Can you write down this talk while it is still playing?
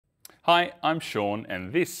Hi, I'm Sean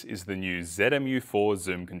and this is the new ZMU-4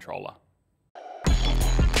 Zoom controller.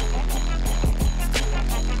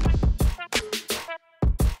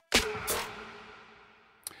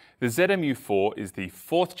 The ZMU-4 is the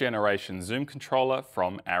 4th generation Zoom controller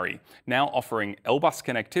from ARRI, now offering LBUS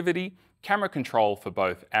connectivity, camera control for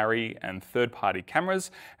both ARRI and third-party cameras,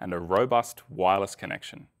 and a robust wireless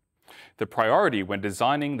connection. The priority when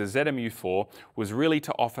designing the ZMU-4 was really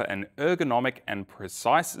to offer an ergonomic and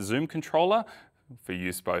precise Zoom controller for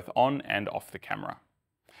use both on and off the camera.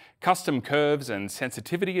 Custom curves and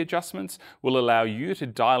sensitivity adjustments will allow you to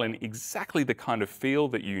dial in exactly the kind of feel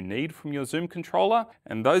that you need from your Zoom controller.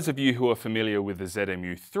 And those of you who are familiar with the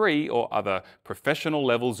ZMU-3 or other professional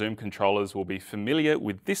level Zoom controllers will be familiar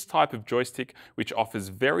with this type of joystick, which offers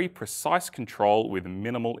very precise control with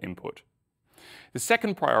minimal input. The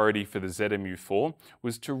second priority for the ZMU-4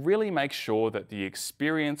 was to really make sure that the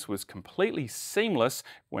experience was completely seamless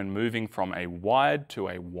when moving from a wired to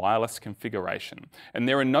a wireless configuration. And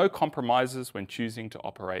there are no compromises when choosing to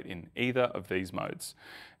operate in either of these modes.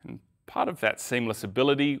 And part of that seamless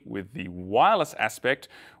ability with the wireless aspect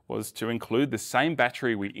was to include the same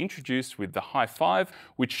battery we introduced with the Hi5,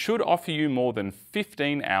 which should offer you more than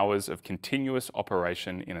 15 hours of continuous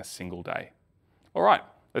operation in a single day. All right,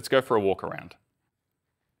 let's go for a walk around.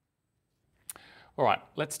 All right,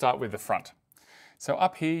 let's start with the front. So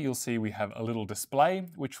up here you'll see we have a little display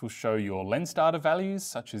which will show your lens data values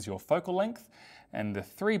such as your focal length, and the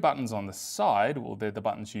 3 buttons on the side, well, they're the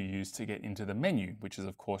buttons you use to get into the menu, which is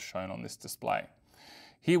of course shown on this display.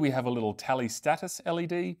 Here we have a little tally status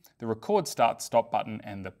LED, the record start stop button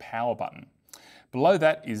and the power button. Below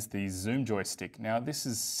that is the Zoom joystick. Now this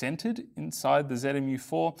is centered inside the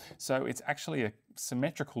ZMU-4, so it's actually a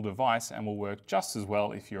symmetrical device and will work just as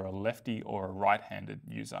well if you're a lefty or a right-handed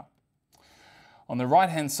user. On the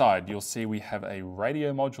right-hand side, you'll see we have a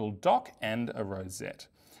radio module dock and a rosette.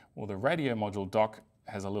 Well, the radio module dock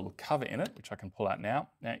has a little cover in it, which I can pull out now.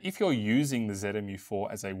 Now, if you're using the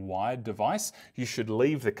ZMU-4 as a wired device, you should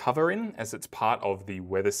leave the cover in as it's part of the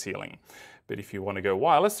weather sealing. But if you want to go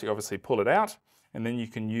wireless, you obviously pull it out, and then you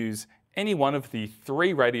can use any one of the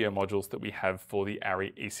 3 radio modules that we have for the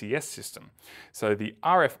ARRI ECS system. So the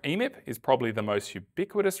RF EMIP is probably the most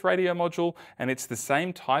ubiquitous radio module, and it's the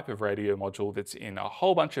same type of radio module that's in a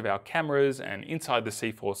whole bunch of our cameras and inside the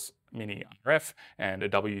C-Force Mini RF and a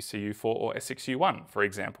WCU-4 or SXU-1, for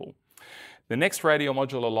example. The next radio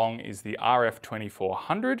module along is the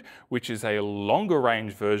RF2400, which is a longer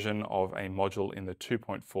range version of a module in the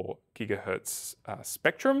 2.4 gigahertz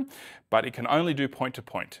spectrum, but it can only do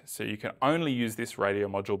point-to-point. So you can only use this radio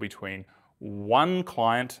module between one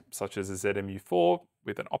client, such as a ZMU-4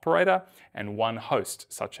 with an operator, and one host,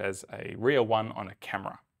 such as a RIA-1 on a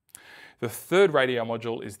camera. The third radio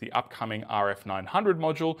module is the upcoming RF900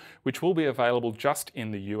 module, which will be available just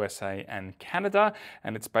in the USA and Canada,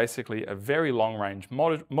 and it's basically a very long-range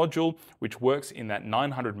module which works in that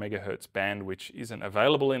 900 megahertz band, which isn't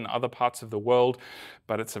available in other parts of the world,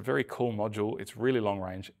 but it's a very cool module, it's really long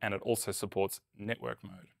range, and it also supports network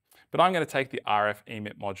mode. But I'm going to take the RF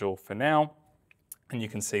EMIP module for now, and you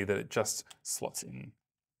can see that it just slots in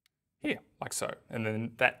here, like so, and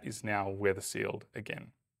then that is now weather sealed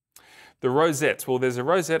again. The rosettes, well, there's a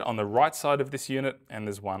rosette on the right side of this unit and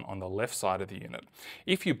there's one on the left side of the unit.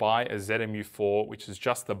 If you buy a ZMU-4, which is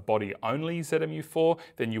just the body-only ZMU-4,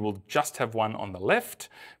 then you will just have one on the left,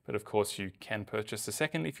 but of course you can purchase a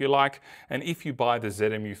second if you like. And if you buy the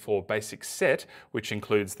ZMU-4 basic set, which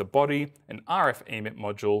includes the body, an RF EMIP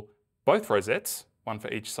module, both rosettes, one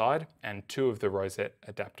for each side, and 2 of the rosette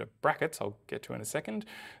adapter brackets, I'll get to in a second,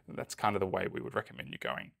 that's kind of the way we would recommend you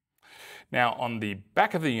going. Now on the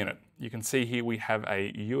back of the unit, you can see here we have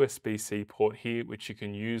a USB-C port here, which you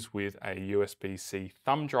can use with a USB-C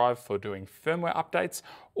thumb drive for doing firmware updates,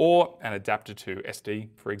 or an adapter to SD,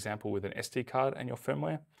 for example, with an SD card and your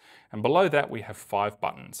firmware. And below that we have 5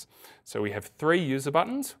 buttons. So we have 3 user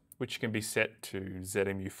buttons, which can be set to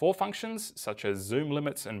ZMU-4 functions, such as zoom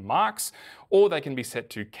limits and marks, or they can be set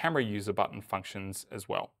to camera user button functions as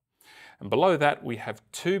well. And below that, we have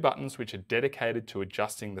 2 buttons which are dedicated to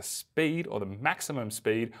adjusting the speed or the maximum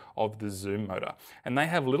speed of the zoom motor. And they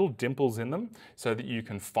have little dimples in them so that you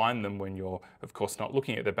can find them when you're, of course, not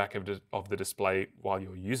looking at the back of the display while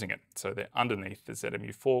you're using it. So they're underneath the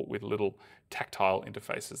ZMU-4 with little tactile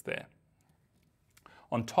interfaces there.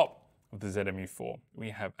 On top of the ZMU-4,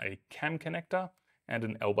 we have a CAM connector and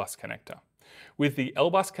an LBUS connector. With the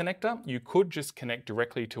LBUS connector, you could just connect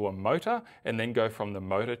directly to a motor and then go from the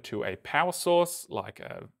motor to a power source like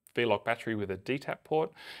a V-Lock battery with a DTAP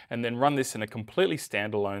port, and then run this in a completely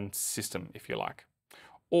standalone system if you like.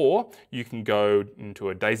 Or you can go into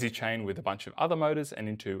a daisy chain with a bunch of other motors and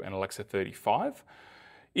into an Alexa 35.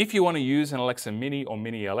 If you want to use an Alexa Mini or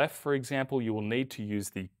Mini LF, for example, you will need to use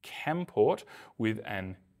the CAM port with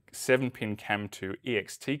an 7-pin CAM to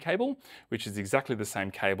EXT cable, which is exactly the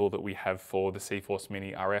same cable that we have for the C-Force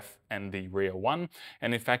Mini RF and the RIA 1.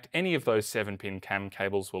 And in fact, any of those 7-pin CAM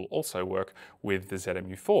cables will also work with the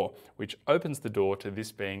ZMU-4, which opens the door to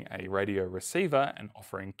this being a radio receiver and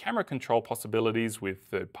offering camera control possibilities with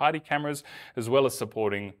third-party cameras, as well as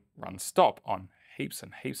supporting run-stop on heaps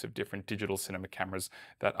and heaps of different digital cinema cameras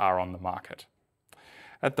that are on the market.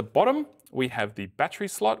 At the bottom, we have the battery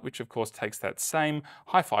slot, which of course takes that same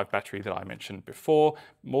Hi-5 battery that I mentioned before.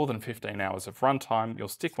 More than 15 hours of runtime. You'll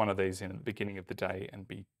stick one of these in at the beginning of the day and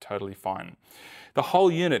be totally fine. The whole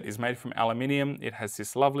unit is made from aluminium. It has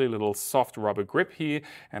this lovely little soft rubber grip here,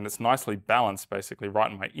 and it's nicely balanced basically right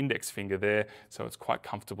in my index finger there, so it's quite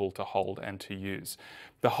comfortable to hold and to use.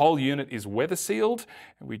 The whole unit is weather sealed,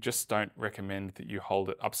 and we just don't recommend that you hold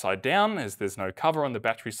it upside down as there's no cover on the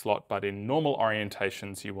battery slot, but in normal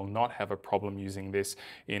orientations you will not have a problem using this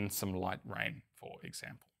in some light rain, for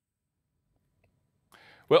example.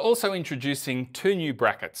 We're also introducing two new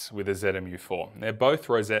brackets with the ZMU-4. They're both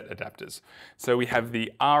Rosette adapters. So we have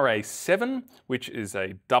the RA7, which is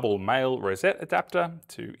a double male Rosette adapter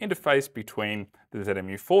to interface between the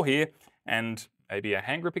ZMU-4 here and maybe a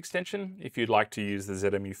hand grip extension if you'd like to use the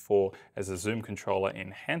ZMU-4 as a zoom controller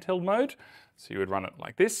in handheld mode. So you would run it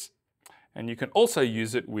like this. And you can also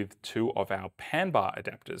use it with two of our pan bar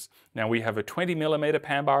adapters. Now we have a 20mm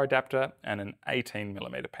pan bar adapter and an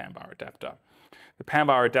 18mm pan bar adapter. The pan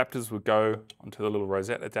bar adapters would go onto the little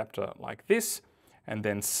Rosette adapter like this and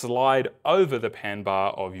then slide over the pan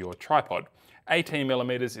bar of your tripod.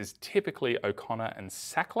 18mm is typically O'Connor and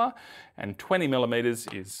Sackler, and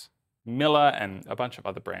 20mm is Miller and a bunch of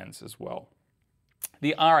other brands as well.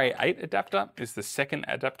 The RA8 adapter is the second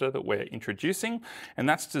adapter that we're introducing, and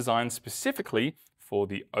that's designed specifically for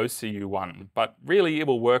the OCU1, but really it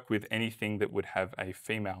will work with anything that would have a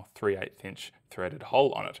female 3/8" threaded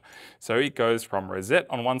hole on it. So it goes from Rosette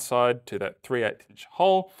on one side to that 3/8"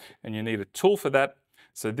 hole, and you need a tool for that.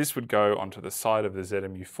 So this would go onto the side of the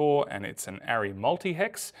ZMU-4, and it's an ARRI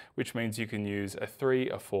multi-hex, which means you can use a 3,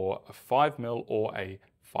 a 4, a 5mm or a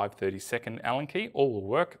 5/32 Allen key. All will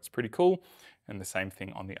work, it's pretty cool. And the same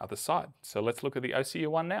thing on the other side. So let's look at the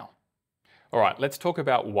OCU1 now. All right, let's talk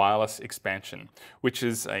about wireless expansion, which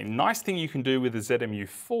is a nice thing you can do with the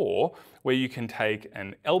ZMU-4, where you can take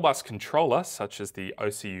an LBUS controller, such as the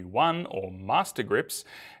OCU1 or Master Grips,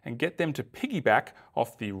 and get them to piggyback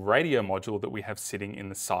off the radio module that we have sitting in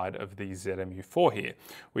the side of the ZMU-4 here,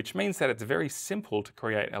 which means that it's very simple to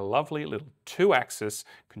create a lovely little 2-axis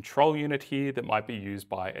control unit here that might be used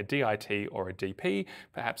by a DIT or a DP,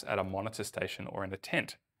 perhaps at a monitor station or in a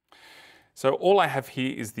tent. So all I have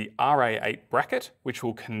here is the RA8 bracket, which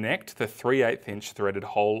will connect the 3/8" threaded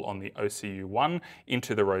hole on the OCU1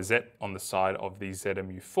 into the Rosette on the side of the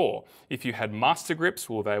ZMU-4. If you had Master Grips,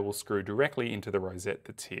 well, they will screw directly into the Rosette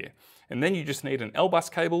that's here. And then you just need an LBUS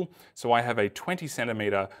cable. So I have a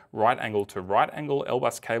 20cm right angle to right angle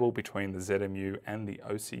LBUS cable between the ZMU and the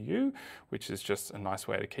OCU, which is just a nice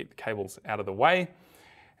way to keep the cables out of the way.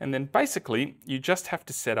 And then basically, you just have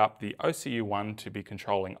to set up the OCU1 to be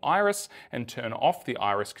controlling iris and turn off the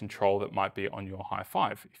iris control that might be on your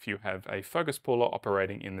Hi-5 if you have a focus puller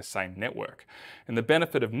operating in the same network. And the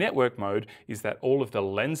benefit of network mode is that all of the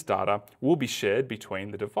lens data will be shared between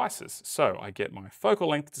the devices. So I get my focal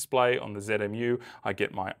length display on the ZMU, I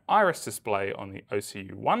get my iris display on the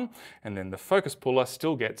OCU1, and then the focus puller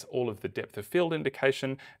still gets all of the depth of field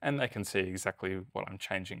indication, and they can see exactly what I'm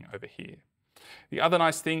changing over here. The other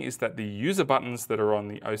nice thing is that the user buttons that are on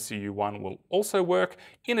the OCU1 will also work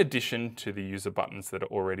in addition to the user buttons that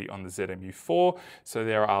are already on the ZMU-4. So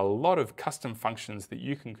there are a lot of custom functions that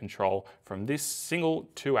you can control from this single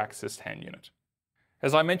 2-axis hand unit.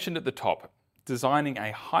 As I mentioned at the top, designing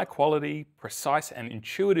a high quality, precise and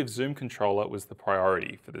intuitive zoom controller was the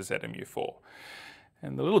priority for the ZMU-4.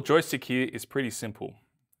 And the little joystick here is pretty simple.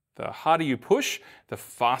 The harder you push, the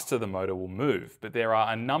faster the motor will move. But there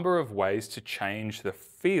are a number of ways to change the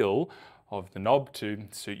feel of the knob to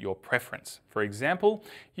suit your preference. For example,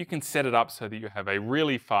 you can set it up so that you have a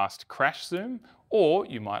really fast crash zoom, or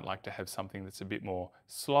you might like to have something that's a bit more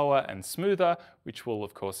slower and smoother, which will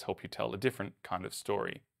of course help you tell a different kind of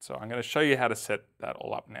story. So I'm going to show you how to set that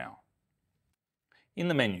all up now. In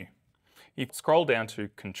the menu, you scroll down to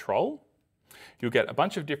Control, you'll get a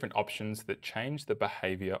bunch of different options that change the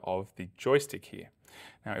behavior of the joystick here.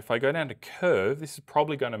 Now, if I go down to curve, this is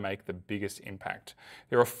probably going to make the biggest impact.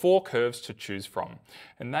 There are 4 curves to choose from,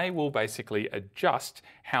 and they will basically adjust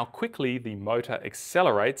how quickly the motor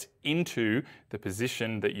accelerates into the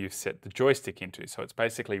position that you've set the joystick into. So it's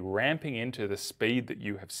basically ramping into the speed that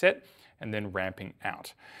you have set and then ramping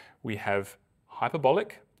out. We have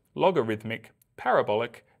hyperbolic, logarithmic,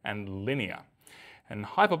 parabolic, and linear. And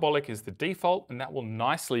hyperbolic is the default, and that will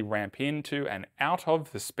nicely ramp into and out of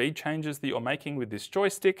the speed changes that you're making with this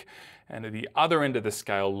joystick. And at the other end of the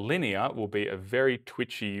scale, linear will be a very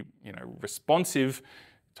twitchy, responsive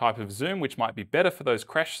type of zoom, which might be better for those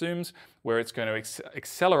crash zooms, where it's going to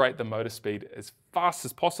accelerate the motor speed as fast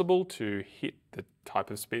as possible to hit the type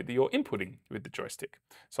of speed that you're inputting with the joystick.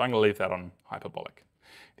 So I'm going to leave that on hyperbolic.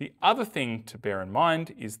 The other thing to bear in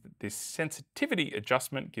mind is that this sensitivity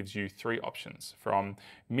adjustment gives you 3 options from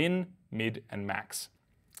min, mid, and max.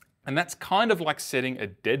 And that's kind of like setting a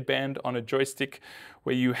deadband on a joystick,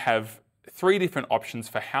 where you have 3 different options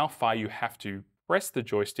for how far you have to press the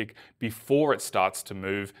joystick before it starts to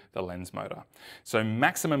move the lens motor. So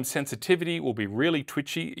maximum sensitivity will be really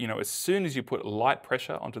twitchy. As soon as you put light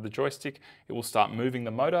pressure onto the joystick, it will start moving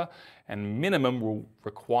the motor, and minimum will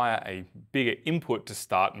require a bigger input to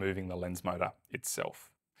start moving the lens motor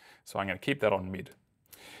itself. So I'm going to keep that on mid.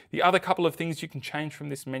 The other couple of things you can change from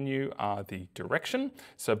this menu are the direction.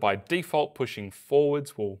 So by default, pushing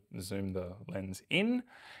forwards will zoom the lens in.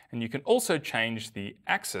 And you can also change the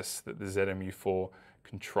axis that the ZMU-4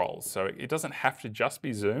 controls. So it doesn't have to just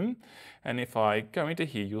be zoom. And if I go into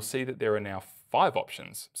here, you'll see that there are now 5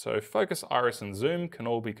 options. So focus, iris, and zoom can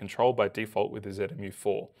all be controlled by default with the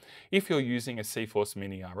ZMU-4. If you're using a CForce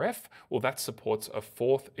Mini RF, well, that supports a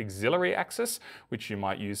 4th auxiliary axis, which you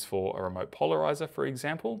might use for a remote polarizer, for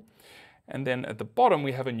example. And then at the bottom,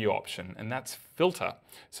 we have a new option, and that's filter.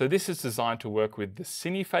 So this is designed to work with the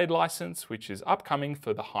Cinefade license, which is upcoming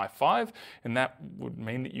for the Hi-5, and that would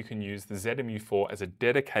mean that you can use the ZMU-4 as a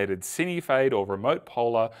dedicated Cinefade or remote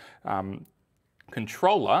polar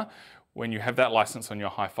controller when you have that license on your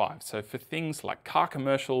Hi-5. So for things like car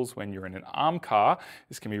commercials, when you're in an ARM car,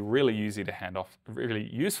 this can be really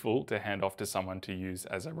useful to hand off to someone to use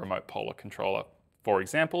as a remote polar controller, for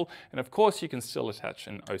example. And of course, you can still attach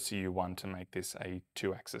an OCU1 to make this a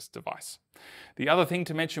 2-axis device. The other thing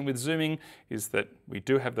to mention with zooming is that we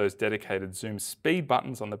do have those dedicated zoom speed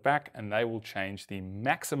buttons on the back, and they will change the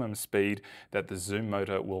maximum speed that the zoom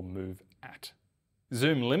motor will move at.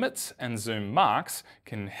 Zoom limits and zoom marks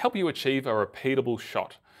can help you achieve a repeatable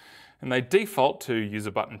shot. And they default to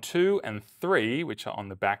user button 2 and 3, which are on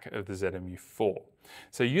the back of the ZMU-4.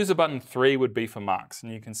 So user button 3 would be for marks,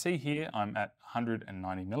 and you can see here I'm at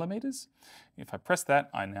 190 millimeters. If I press that,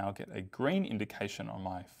 I now get a green indication on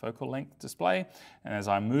my focal length display, and as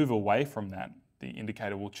I move away from that, the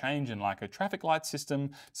indicator will change in like a traffic light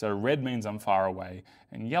system. So red means I'm far away,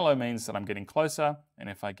 and yellow means that I'm getting closer, and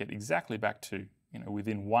if I get exactly back to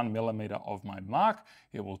within 1 millimeter of my mark,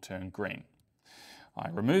 it will turn green. I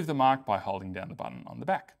remove the mark by holding down the button on the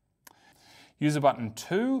back. User button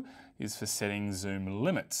 2 is for setting zoom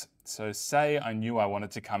limits. So say I knew I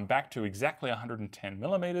wanted to come back to exactly 110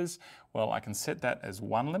 millimeters, well, I can set that as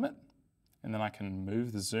 1 limit, and then I can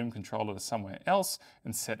move the zoom controller to somewhere else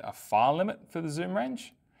and set a far limit for the zoom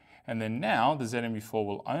range. And then now the ZMU-4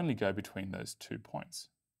 will only go between those 2 points,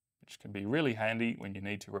 which can be really handy when you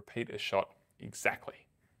need to repeat a shot exactly.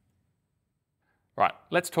 Right,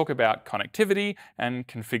 let's talk about connectivity and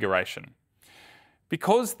configuration.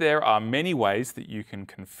 Because there are many ways that you can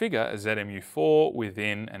configure a ZMU-4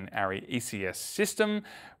 within an ARRI ECS system,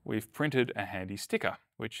 we've printed a handy sticker,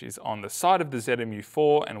 which is on the side of the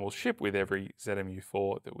ZMU-4 and will ship with every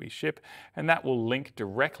ZMU-4 that we ship, and that will link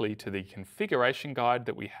directly to the configuration guide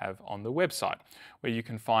that we have on the website, where you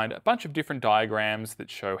can find a bunch of different diagrams that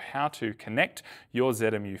show how to connect your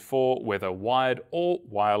ZMU-4, whether wired or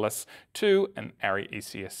wireless, to an ARRI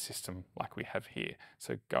ECS system like we have here.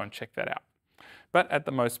 So go and check that out. But at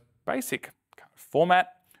the most basic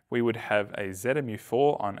format, we would have a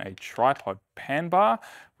ZMU-4 on a tripod pan bar,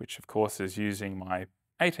 which of course is using my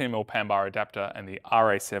 18mm pan bar adapter and the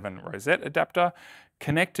RA7 Rosette adapter,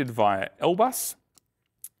 connected via LBUS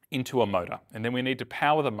into a motor. And then we need to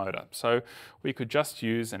power the motor. So we could just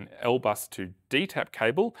use an LBUS to D-tap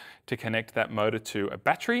cable to connect that motor to a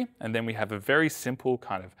battery. And then we have a very simple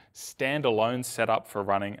kind of standalone setup for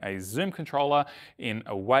running a zoom controller in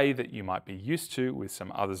a way that you might be used to with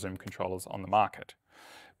some other zoom controllers on the market.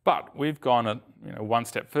 But we've gone one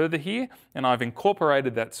step further here, and I've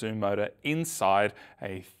incorporated that zoom motor inside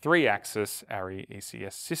a 3-axis ARRI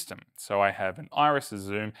ECS system. So I have an iris, a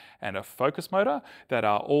zoom, and a focus motor that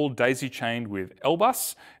are all daisy-chained with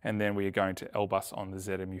LBUS, and then we are going to LBUS on the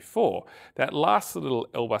ZMU-4. That last little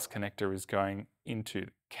LBUS connector is going into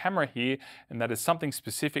the camera here, and that is something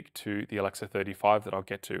specific to the Alexa 35 that I'll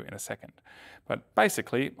get to in a second. But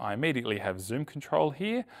basically, I immediately have zoom control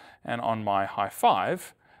here, and on my high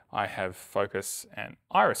 5, I have focus and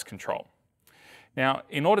iris control. Now,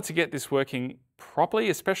 in order to get this working properly,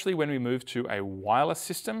 especially when we move to a wireless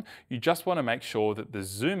system, you just want to make sure that the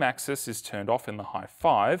zoom axis is turned off in the high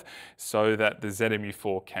 5 so that the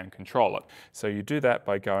ZMU-4 can control it. So you do that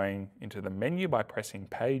by going into the menu by pressing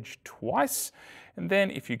page twice, and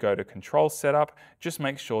then if you go to control setup, just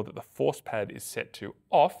make sure that the force pad is set to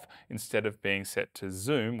off instead of being set to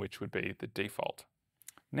zoom, which would be the default.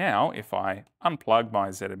 Now, if I unplug my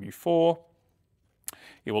ZMU-4,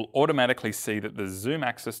 it will automatically see that the zoom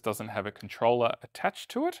axis doesn't have a controller attached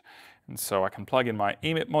to it. And so I can plug in my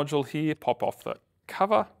emit module here, pop off the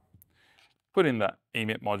cover, put in the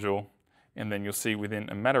emit module, and then you'll see within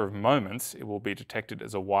a matter of moments, it will be detected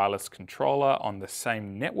as a wireless controller on the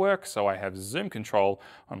same network. So I have zoom control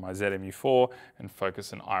on my ZMU-4 and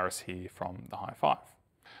focus and iris here from the high 5.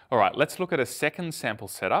 All right, let's look at a second sample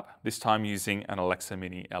setup, this time using an Alexa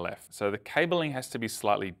Mini LF. So the cabling has to be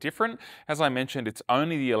slightly different. As I mentioned, it's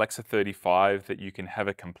only the Alexa 35 that you can have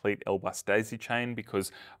a complete LBUS daisy chain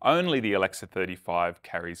because only the Alexa 35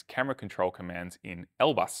 carries camera control commands in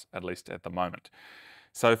LBUS, at least at the moment.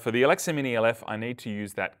 So for the Alexa Mini LF, I need to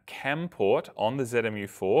use that cam port on the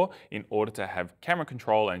ZMU-4 in order to have camera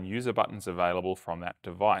control and user buttons available from that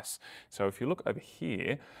device. So if you look over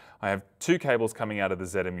here, I have 2 cables coming out of the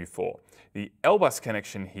ZMU-4. The LBUS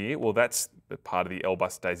connection here, well, that's the part of the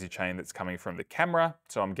LBUS daisy chain that's coming from the camera.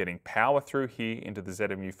 So I'm getting power through here into the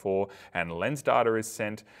ZMU-4 and lens data is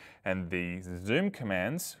sent. And the zoom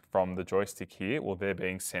commands from the joystick here, well, they're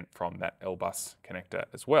being sent from that LBUS connector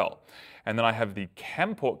as well. And then I have the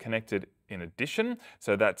cam port connected in addition.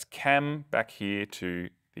 So that's cam back here to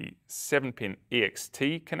the 7-pin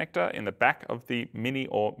EXT connector in the back of the Mini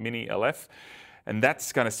or Mini LF. And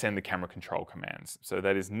that's going to send the camera control commands. So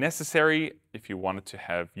that is necessary if you wanted to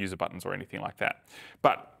have user buttons or anything like that.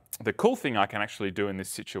 But the cool thing I can actually do in this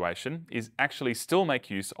situation is actually still make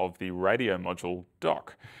use of the radio module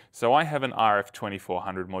dock. So I have an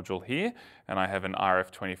RF2400 module here, and I have an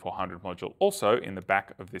RF2400 module also in the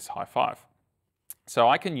back of this high 5. So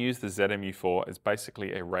I can use the ZMU-4 as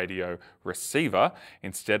basically a radio receiver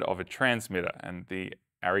instead of a transmitter. And the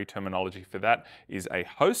ARRI terminology for that is a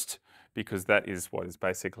host, because that is what is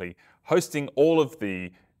basically hosting all of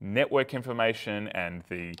the network information and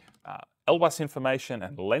the LBUS information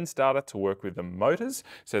and lens data to work with the motors.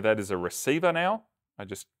 So that is a receiver now. I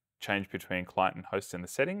just change between client and host in the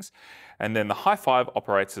settings. And then the high 5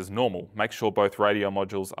 operates as normal. Make sure both radio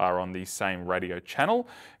modules are on the same radio channel.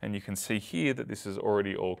 And you can see here that this is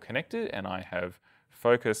already all connected, and I have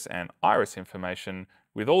focus and iris information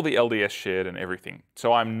with all the LDS shared and everything.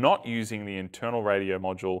 So I'm not using the internal radio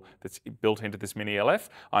module that's built into this Mini LF.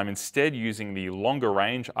 I'm instead using the longer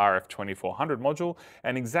range RF2400 module,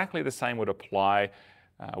 and exactly the same would apply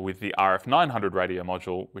with the RF900 radio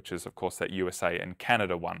module, which is of course that USA and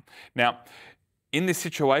Canada one. Now, in this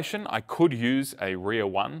situation, I could use a RIA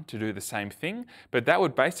 1 to do the same thing, but that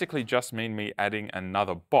would basically just mean me adding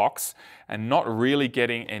another box and not really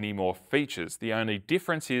getting any more features. The only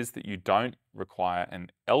difference is that you don't require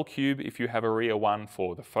an L-cube if you have a RIA 1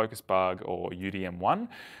 for the focus bug or UDM1,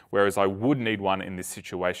 whereas I would need one in this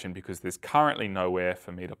situation because there's currently nowhere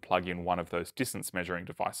for me to plug in one of those distance measuring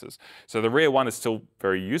devices. So the RIA 1 is still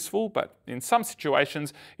very useful, but in some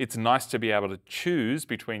situations, it's nice to be able to choose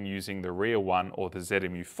between using the RIA 1 or the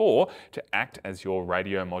ZMU-4 to act as your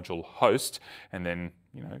radio module host and then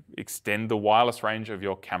extend the wireless range of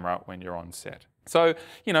your camera when you're on set. So,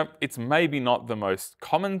 it's maybe not the most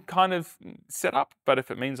common kind of setup, but if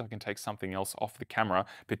it means I can take something else off the camera,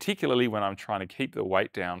 particularly when I'm trying to keep the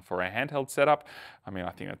weight down for a handheld setup, I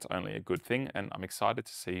think that's only a good thing, and I'm excited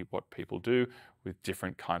to see what people do with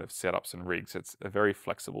different kind of setups and rigs. It's a very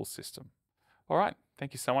flexible system. All right,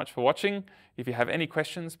 thank you so much for watching. If you have any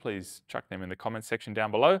questions, please chuck them in the comments section down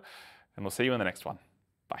below, and we'll see you in the next one.